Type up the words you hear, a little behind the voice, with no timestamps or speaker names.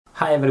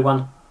Hi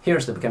everyone,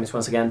 here's the Chemist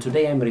once again.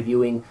 Today I'm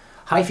reviewing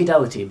High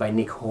Fidelity by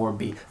Nick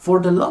Hornby. For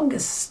the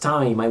longest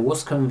time I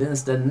was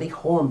convinced that Nick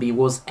Hornby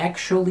was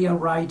actually a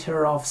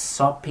writer of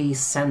soppy,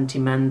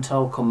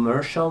 sentimental,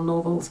 commercial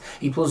novels.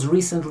 It was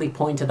recently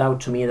pointed out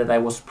to me that I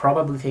was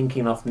probably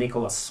thinking of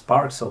Nicholas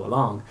Sparks all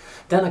along.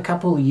 Then a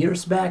couple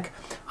years back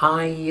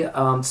I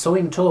saw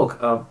him talk,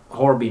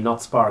 Hornby,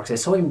 not Sparks, I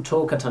saw him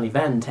talk at an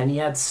event and he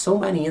had so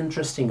many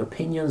interesting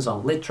opinions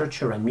on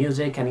literature and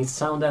music, and he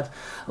sounded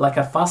like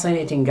a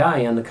fascinating guy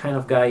and the kind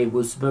of guy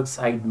whose books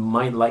I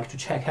might like to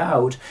check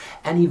out.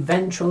 And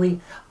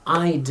eventually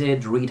I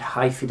did read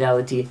High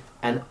Fidelity,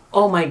 and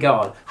oh my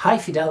god, High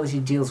Fidelity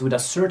deals with a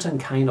certain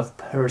kind of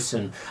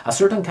person, a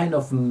certain kind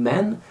of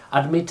man,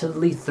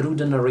 admittedly through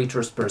the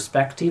narrator's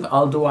perspective,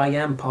 although I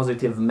am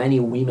positive many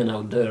women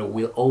out there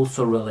will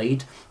also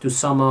relate to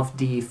some of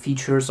the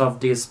features of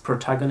this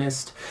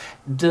protagonist.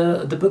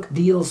 The book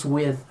deals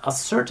with a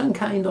certain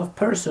kind of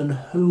person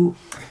who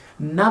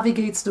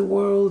navigates the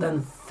world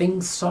and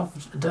thinks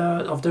of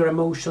their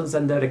emotions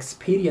and their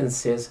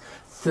experiences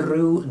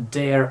through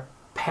their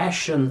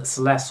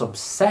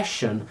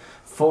passion/obsession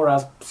for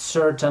a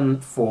certain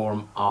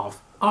form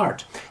of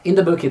art. In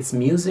the book it's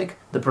music,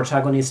 the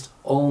protagonist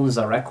owns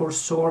a record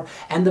store,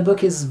 and the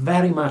book is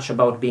very much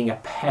about being a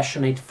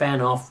passionate fan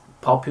of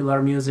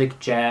popular music,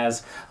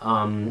 jazz,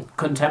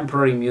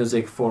 contemporary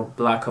music for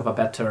lack of a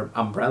better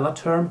umbrella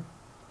term,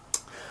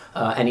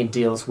 and it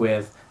deals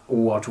with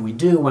what we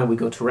do when we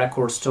go to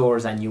record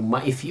stores. And you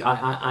might, if you,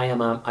 I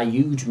am a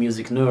huge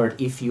music nerd.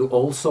 If you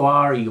also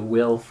are, you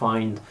will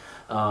find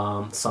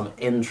some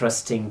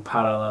interesting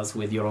parallels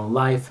with your own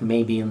life,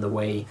 maybe in the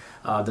way,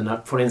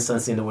 for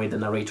instance, in the way the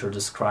narrator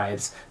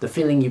describes the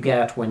feeling you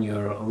get when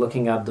you're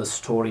looking at the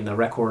store in a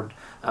record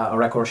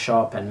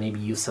shop, and maybe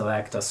you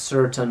select a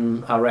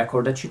certain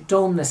record that you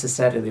don't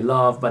necessarily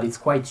love, but it's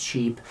quite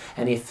cheap,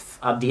 and if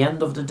at the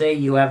end of the day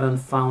you haven't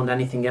found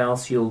anything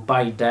else, you'll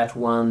buy that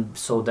one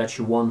so that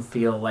you won't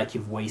feel like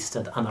you've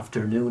wasted an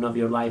afternoon of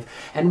your life,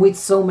 and with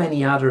so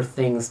many other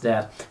things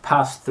that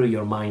pass through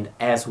your mind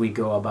as we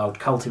go about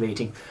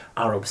cultivating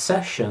our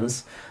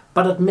obsessions.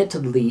 But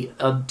admittedly,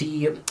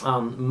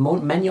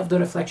 many of the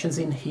reflections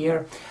in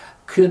here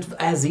could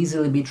as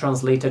easily be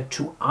translated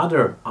to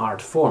other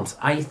art forms.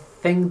 I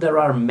think there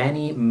are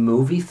many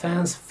movie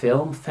fans,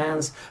 film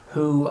fans,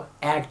 who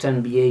act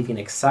and behave in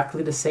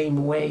exactly the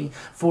same way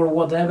for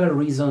whatever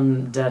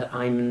reason that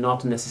I'm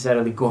not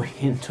necessarily going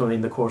into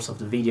in the course of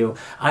the video.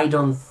 I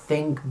don't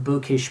think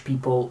bookish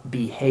people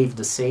behave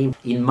the same.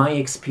 In my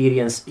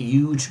experience,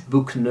 huge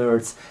book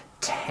nerds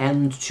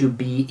tend to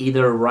be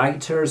either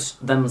writers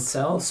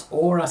themselves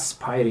or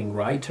aspiring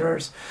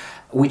writers,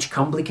 which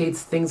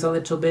complicates things a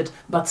little bit,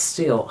 but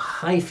still,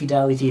 High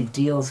Fidelity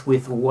deals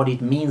with what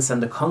it means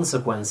and the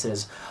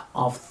consequences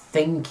of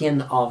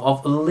thinking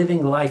of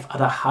living life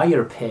at a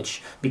higher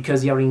pitch,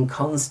 because you're in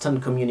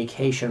constant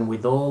communication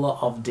with all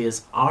of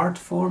these art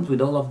forms, with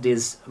all of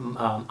these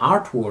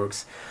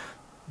artworks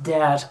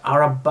that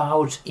are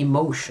about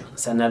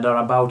emotions, and that are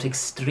about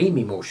extreme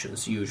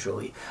emotions,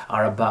 usually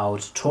are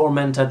about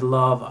tormented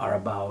love, are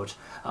about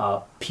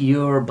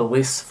pure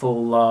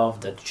blissful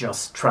love that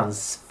just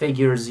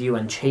transfigures you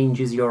and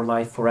changes your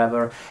life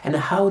forever, and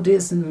how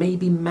this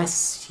maybe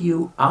mess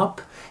you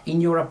up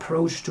in your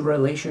approach to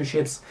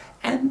relationships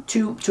and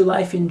to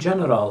life in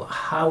general,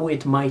 how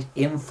it might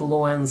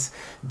influence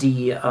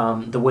the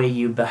way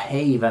you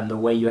behave and the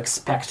way you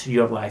expect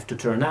your life to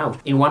turn out.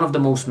 In one of the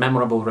most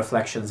memorable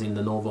reflections in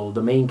the novel,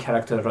 the main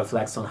character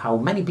reflects on how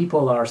many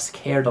people are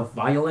scared of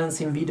violence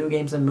in video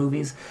games and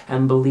movies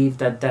and believe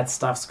that that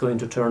stuff's going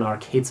to turn our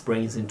kids'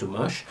 brains into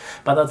mush.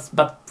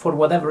 But for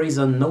whatever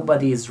reason,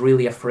 nobody is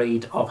really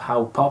afraid of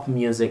how pop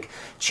music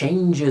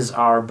changes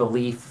our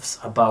beliefs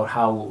about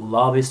how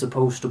love is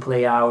supposed to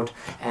play out,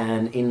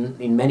 and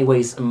in many ways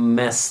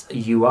mess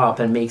you up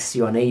and makes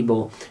you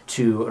unable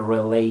to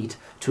relate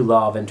to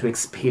love and to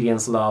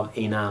experience love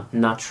in a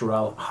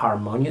natural,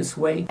 harmonious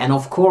way. And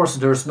of course,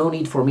 there's no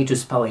need for me to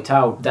spell it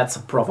out, that's a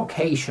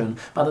provocation,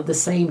 but at the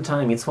same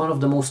time, it's one of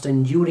the most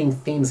enduring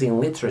themes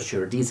in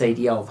literature, this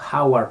idea of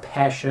how our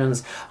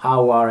passions,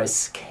 how our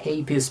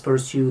escapist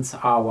pursuits,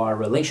 how our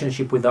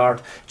relationship with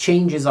art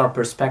changes our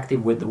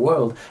perspective with the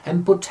world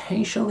and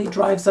potentially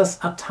drives us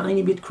a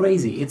tiny bit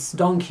crazy. It's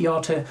Don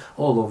Quixote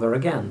all over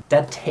again.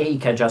 That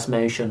take I just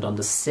mentioned on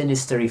the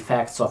sinister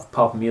effects of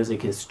pop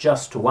music is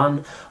just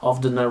one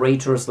of the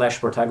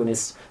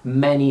narrator/protagonist's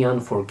many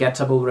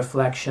unforgettable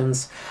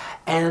reflections,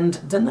 and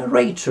the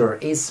narrator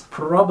is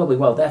probably,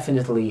 well,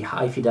 definitely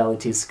High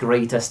Fidelity's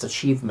greatest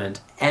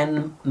achievement.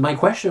 And my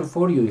question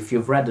for you, if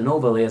you've read the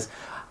novel, is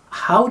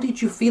how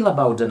did you feel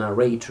about the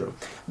narrator?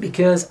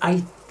 Because I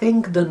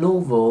think the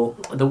novel,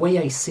 the way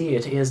I see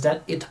it, is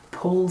that it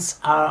pulls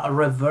a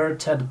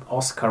reverted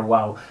Oscar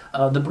Wilde.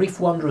 The Brief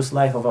Wondrous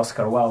Life of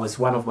Oscar Wilde is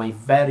one of my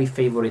very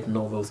favorite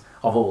novels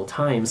of all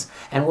times,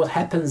 and what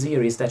happens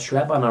here is that you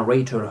have a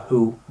narrator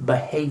who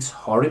behaves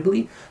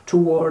horribly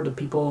toward the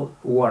people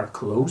who are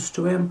close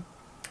to him,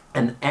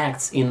 and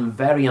acts in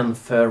very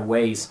unfair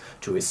ways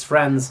to his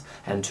friends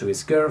and to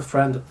his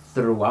girlfriend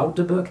throughout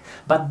the book,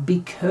 but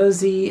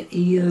because he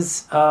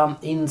is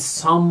in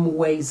some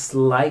ways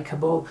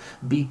likable,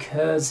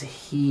 because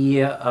he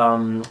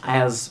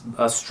has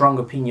strong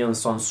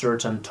opinions on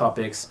certain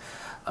topics,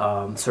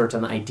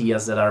 certain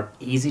ideas that are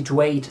easy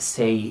to hate,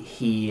 say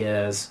he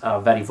is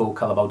very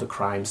vocal about the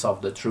crimes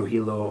of the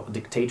Trujillo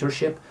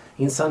dictatorship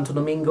in Santo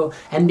Domingo,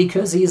 and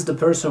because he is the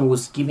person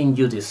who's giving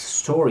you this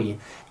story,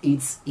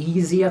 it's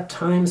easy at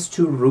times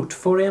to root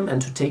for him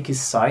and to take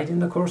his side in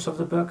the course of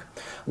the book.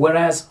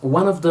 Whereas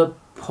one of the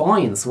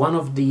points, one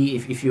of the,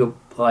 if you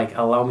like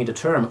allow me the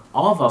term,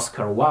 of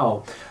Oscar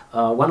Wilde,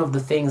 one of the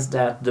things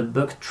that the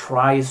book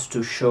tries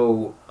to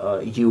show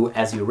you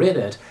as you read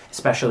it,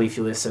 especially if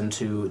you listen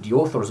to the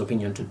author's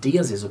opinion, to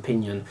Diaz's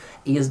opinion,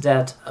 is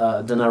that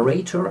the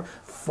narrator,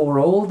 for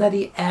all that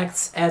he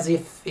acts as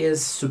if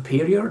is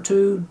superior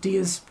to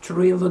Diaz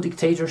Trujillo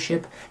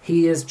dictatorship,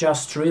 he is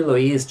just Trujillo,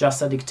 he is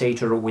just a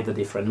dictator with a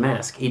different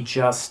mask. He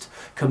just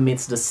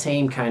commits the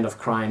same kind of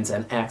crimes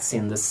and acts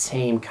in the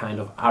same kind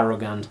of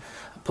arrogant,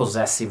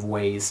 possessive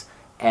ways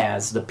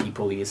as the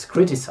people he is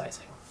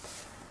criticizing.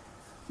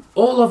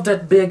 All of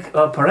that big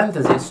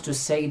parenthesis to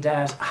say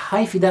that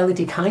High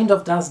Fidelity kind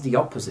of does the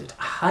opposite.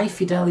 High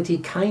Fidelity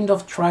kind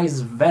of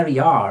tries very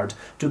hard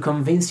to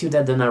convince you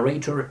that the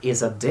narrator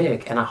is a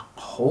dick and a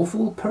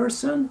hopeful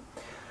person,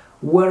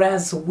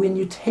 whereas when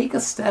you take a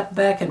step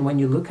back and when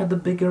you look at the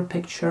bigger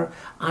picture,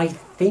 I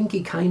think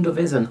he kind of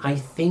isn't. I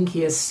think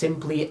he is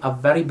simply a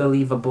very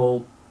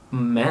believable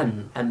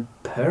man and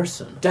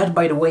person. That,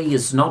 by the way,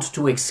 is not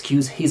to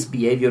excuse his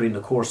behavior in the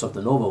course of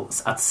the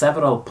novels. At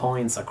several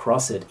points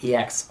across it, he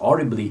acts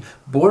horribly,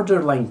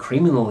 borderline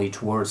criminally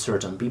towards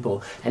certain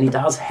people, and he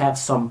does have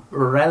some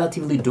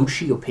relatively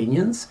douchey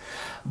opinions,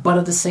 but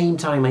at the same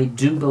time I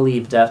do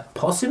believe that,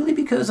 possibly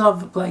because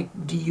of like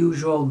the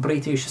usual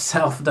British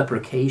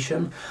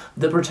self-deprecation,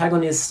 the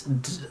protagonist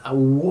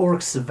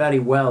works very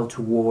well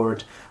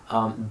toward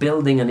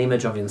building an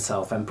image of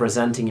himself and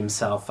presenting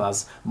himself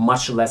as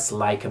much less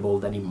likable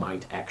than he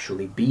might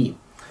actually be.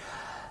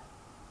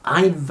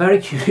 I'm very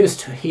curious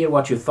to hear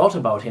what you thought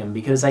about him,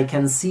 because I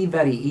can see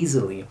very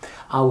easily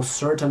how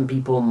certain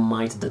people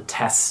might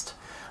detest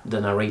the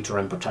narrator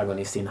and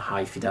protagonist in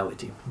High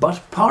Fidelity.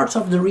 But part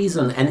of the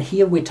reason, and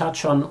here we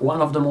touch on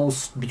one of the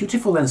most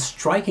beautiful and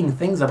striking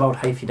things about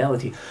High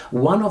Fidelity,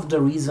 one of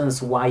the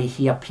reasons why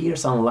he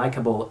appears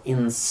unlikable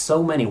in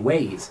so many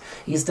ways,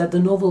 is that the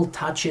novel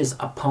touches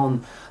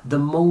upon the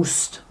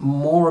most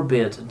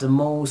morbid, the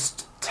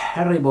most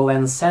terrible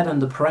and sad and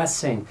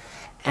depressing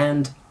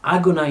and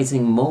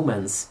agonizing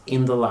moments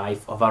in the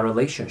life of a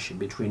relationship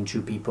between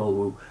two people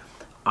who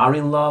are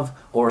in love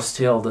or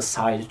still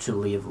decide to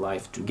live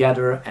life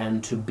together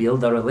and to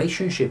build a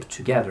relationship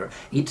together.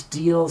 It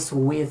deals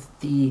with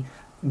the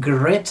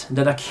grit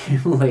that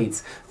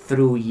accumulates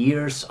through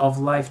years of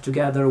life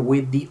together,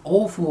 with the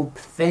awful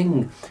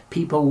thing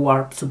people who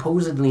are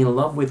supposedly in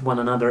love with one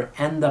another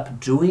end up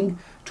doing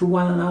to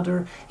one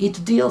another.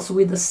 It deals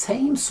with the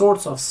same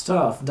sorts of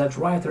stuff that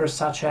writers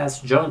such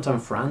as Jonathan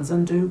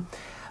Franzen do,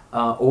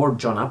 or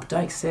John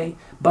Updike say,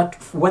 but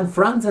when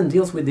Franzen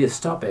deals with these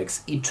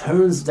topics, he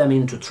turns them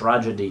into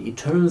tragedy, he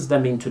turns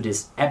them into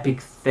these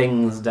epic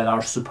things that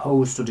are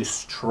supposed to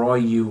destroy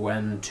you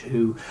and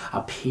to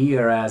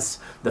appear as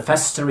the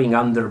festering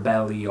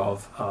underbelly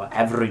of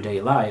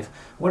everyday life,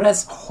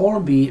 whereas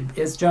Hornby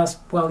is just,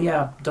 well,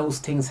 yeah, those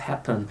things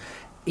happen.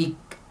 He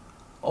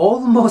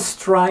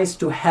almost tries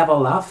to have a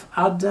laugh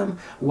at them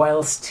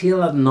while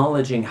still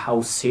acknowledging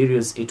how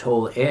serious it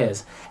all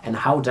is and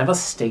how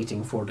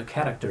devastating for the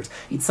characters.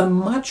 It's a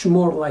much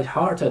more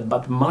lighthearted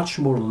but much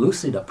more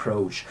lucid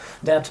approach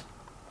that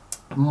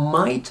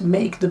might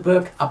make the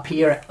book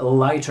appear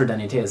lighter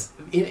than it is.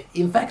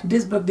 In fact,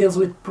 this book deals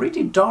with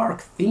pretty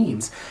dark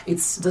themes.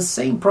 It's the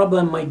same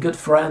problem my good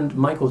friend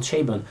Michael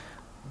Chabon,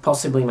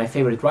 possibly my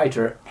favorite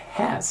writer,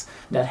 has,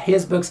 that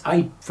his books,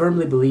 I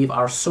firmly believe,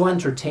 are so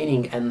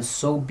entertaining and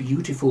so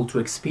beautiful to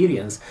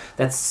experience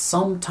that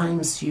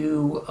sometimes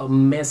you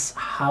miss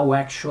how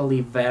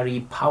actually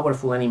very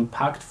powerful and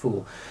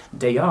impactful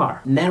they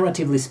are.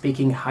 Narratively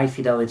speaking, High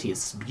Fidelity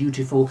is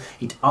beautiful.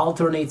 It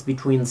alternates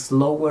between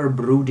slower,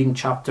 brooding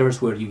chapters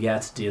where you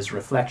get these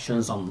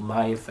reflections on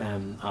life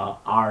and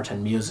art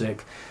and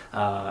music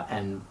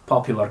and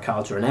popular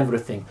culture and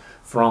everything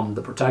from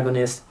the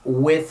protagonist,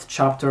 with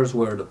chapters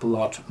where the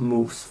plot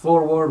moves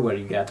forward, where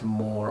you get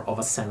more of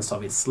a sense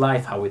of his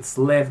life, how it's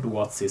lived,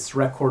 what his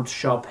record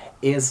shop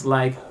is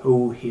like,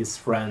 who his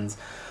friends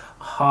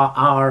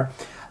are.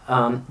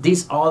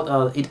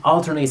 It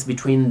alternates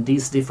between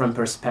these different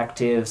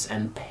perspectives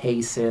and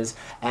paces,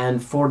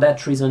 and for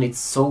that reason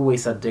it's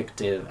always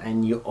addictive,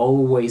 and you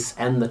always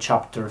end the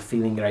chapter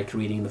feeling like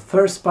reading the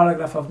first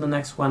paragraph of the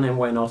next one, and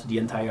why not the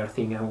entire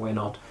thing, and why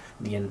not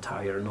the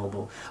entire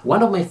novel.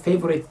 One of my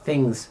favorite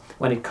things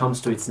when it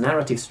comes to its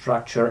narrative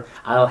structure,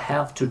 I'll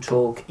have to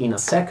talk in a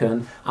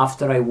second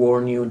after I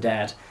warn you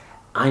that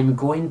I'm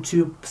going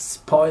to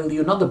spoil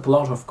you, not the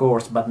plot of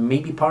course, but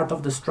maybe part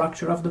of the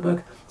structure of the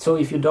book. So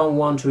if you don't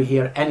want to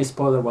hear any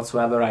spoiler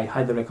whatsoever, I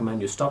highly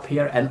recommend you stop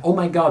here. And oh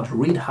my god,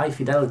 read High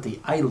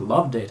Fidelity. I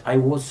loved it. I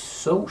was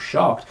so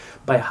shocked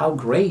by how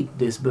great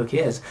this book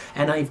is.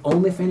 And I've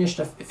only finished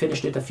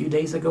it a few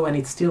days ago, and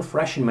it's still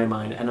fresh in my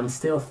mind, and I'm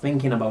still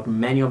thinking about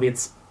many of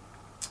its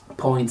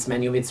points,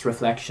 many of its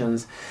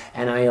reflections,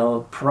 and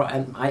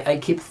I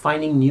keep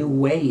finding new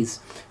ways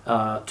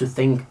to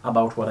think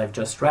about what I've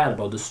just read,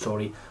 about the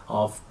story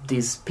of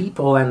these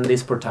people and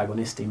this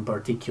protagonist in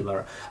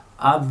particular.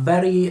 A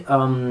very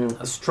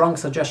strong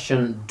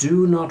suggestion: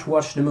 do not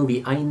watch the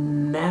movie. I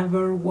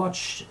never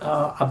watch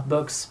a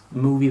book's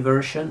movie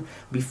version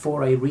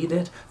before I read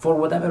it. For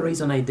whatever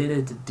reason, I did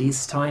it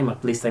this time.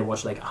 At least I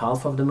watched like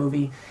half of the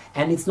movie.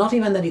 And it's not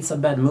even that it's a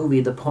bad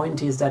movie. The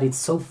point is that it's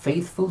so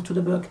faithful to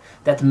the book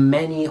that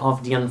many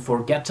of the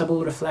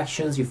unforgettable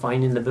reflections you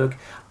find in the book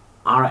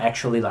are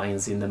actually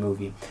lines in the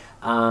movie.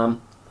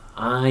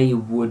 I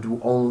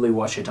would only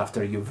watch it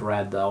after you've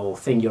read the whole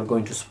thing. You're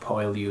going to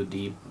spoil you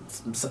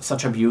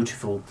such a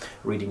beautiful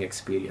reading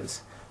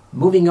experience.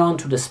 Moving on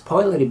to the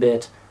spoilery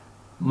bit,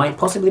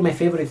 possibly my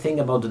favorite thing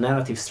about the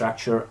narrative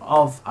structure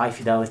of High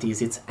Fidelity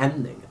is its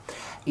ending.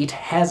 It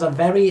has a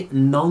very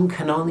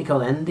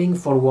non-canonical ending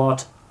for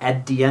what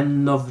at the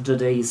end of the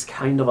day is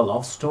kind of a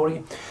love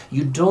story.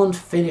 You don't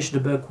finish the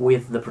book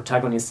with the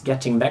protagonists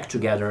getting back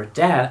together.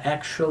 That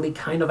actually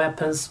kind of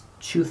happens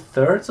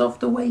 2/3 of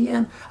the way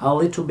in, a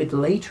little bit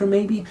later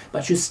maybe,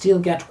 but you still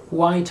get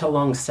quite a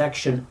long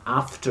section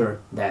after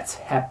that's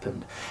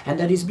happened. And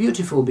that is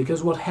beautiful,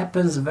 because what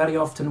happens very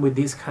often with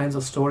these kinds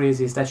of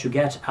stories is that you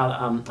get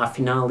a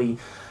finale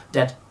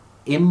that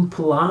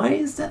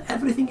implies that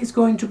everything is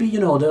going to be, you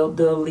know,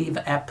 they'll live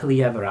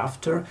happily ever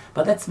after,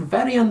 but that's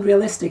very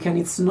unrealistic, and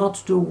it's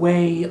not the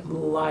way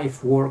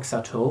life works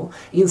at all.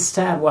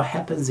 Instead, what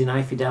happens in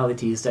High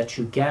Fidelity is that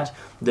you get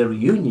the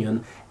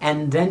reunion,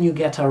 and then you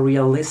get a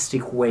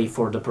realistic way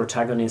for the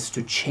protagonist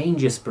to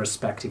change his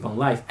perspective on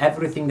life.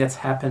 Everything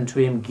that's happened to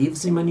him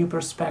gives him a new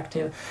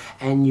perspective,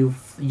 and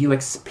you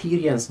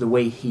experience the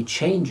way he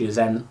changes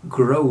and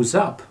grows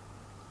up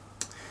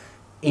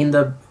in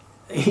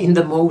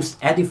the most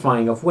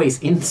edifying of ways,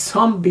 in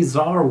some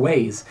bizarre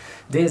ways.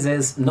 This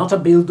is not a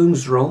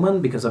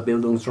Bildungsroman, because a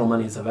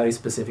Bildungsroman is a very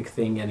specific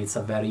thing, and it's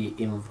a very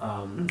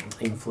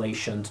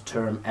inflationed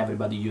term.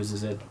 Everybody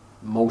uses it.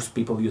 Most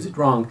people use it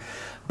wrong.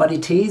 But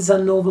it is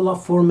a novel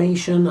of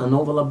formation, a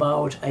novel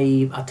about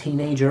a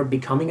teenager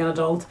becoming an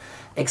adult,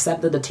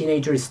 except that the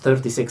teenager is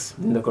 36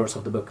 in the course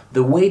of the book.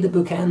 The way the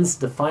book ends,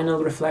 the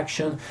final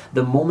reflection,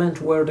 the moment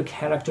where the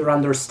character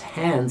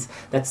understands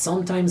that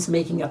sometimes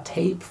making a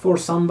tape for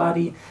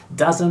somebody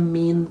doesn't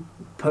mean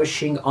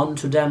pushing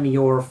onto them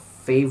your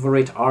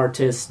favorite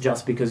artist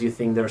just because you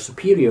think they're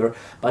superior,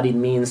 but it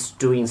means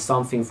doing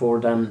something for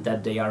them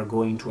that they are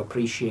going to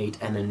appreciate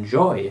and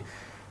enjoy.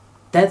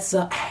 That's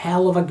a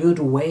hell of a good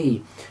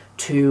way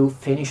to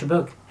finish a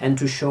book, and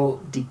to show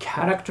the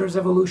character's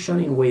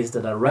evolution in ways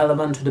that are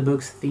relevant to the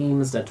book's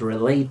themes, that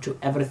relate to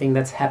everything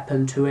that's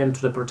happened to him,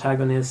 to the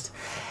protagonist,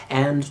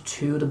 and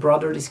to the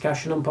broader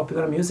discussion on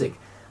popular music.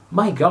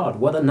 My god,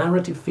 what a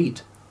narrative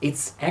feat!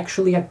 It's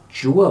actually a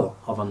jewel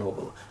of a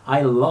novel.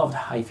 I loved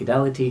High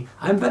Fidelity.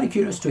 I'm very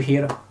curious to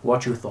hear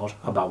what you thought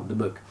about the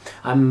book.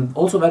 I'm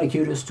also very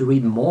curious to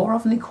read more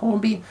of Nick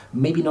Hornby.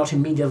 Maybe not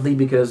immediately,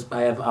 because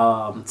I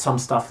have some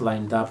stuff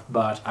lined up,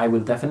 but I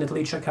will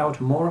definitely check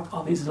out more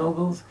of his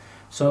novels.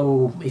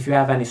 So if you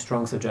have any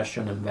strong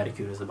suggestion, I'm very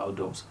curious about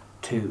those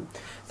too.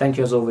 Thank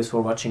you as always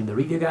for watching the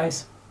review,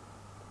 guys.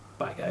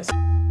 Bye, guys.